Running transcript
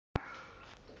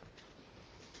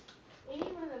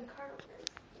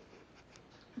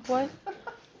What?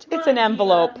 It's an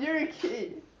envelope. You're a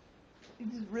kid. You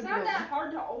just rip It's it not open. that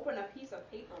hard to open a piece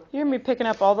of paper. You're gonna be picking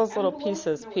up all those little Envelope?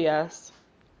 pieces, No, P.S.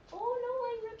 Oh no,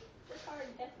 I ripped the card.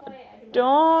 That's why I didn't.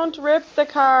 Don't rip the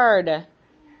card. Well,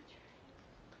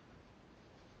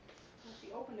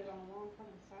 she opened it on the wrong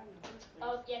fucking side in the first place.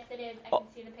 Oh yes, it is. I can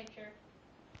see the picture.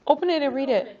 Open it and read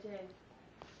Open it. Jay.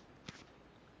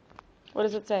 What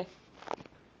does it say?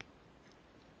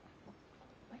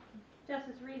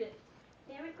 Justice, read it.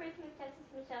 Merry Christmas, Princess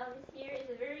Michelle.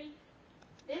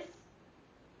 This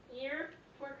year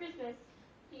for Christmas,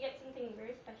 you get something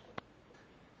very special.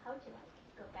 How'd you like?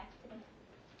 Go back to the mountain.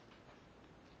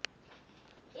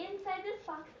 Inside this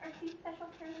box are 2 special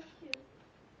pairs of shoes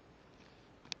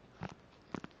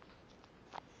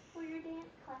for your dance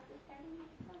classes starting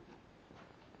next month.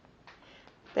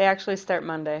 They actually start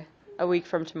Monday, a week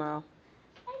from tomorrow.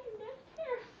 I do not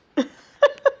care.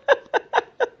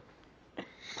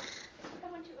 I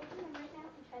want you to open them right now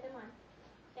and try them on.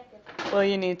 Yes. Well,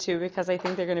 you need to because I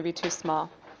think they're going to be too small.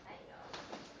 I know.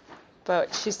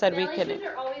 But she said we Ballet could. shoes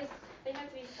are always, they have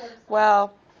to be sort of soft.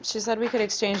 Well, she said we could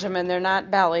exchange them, and they're not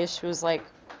ballet shoes like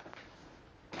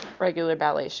regular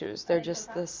ballet shoes. They're they just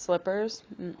toe the top? slippers.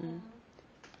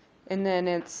 And then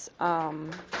it's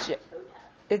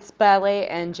it's ballet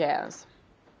and jazz.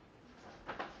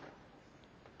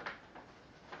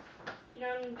 You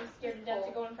know I'm just scared to death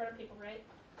to go in front of people, right?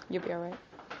 You'll be all right.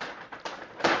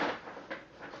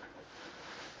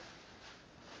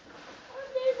 Oh,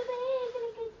 there's a bag and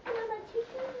I can feel my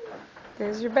chicken.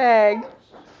 There's your bag.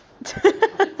 Pick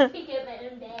up my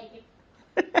own bag.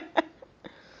 Best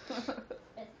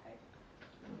part.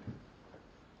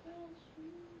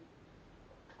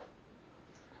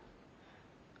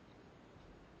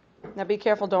 Now be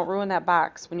careful, don't ruin that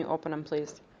box when you open them,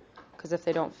 please. Because if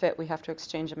they don't fit, we have to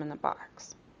exchange them in the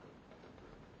box.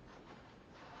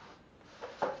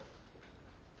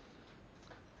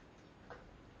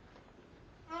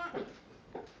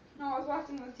 No, I was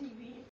watching the TV.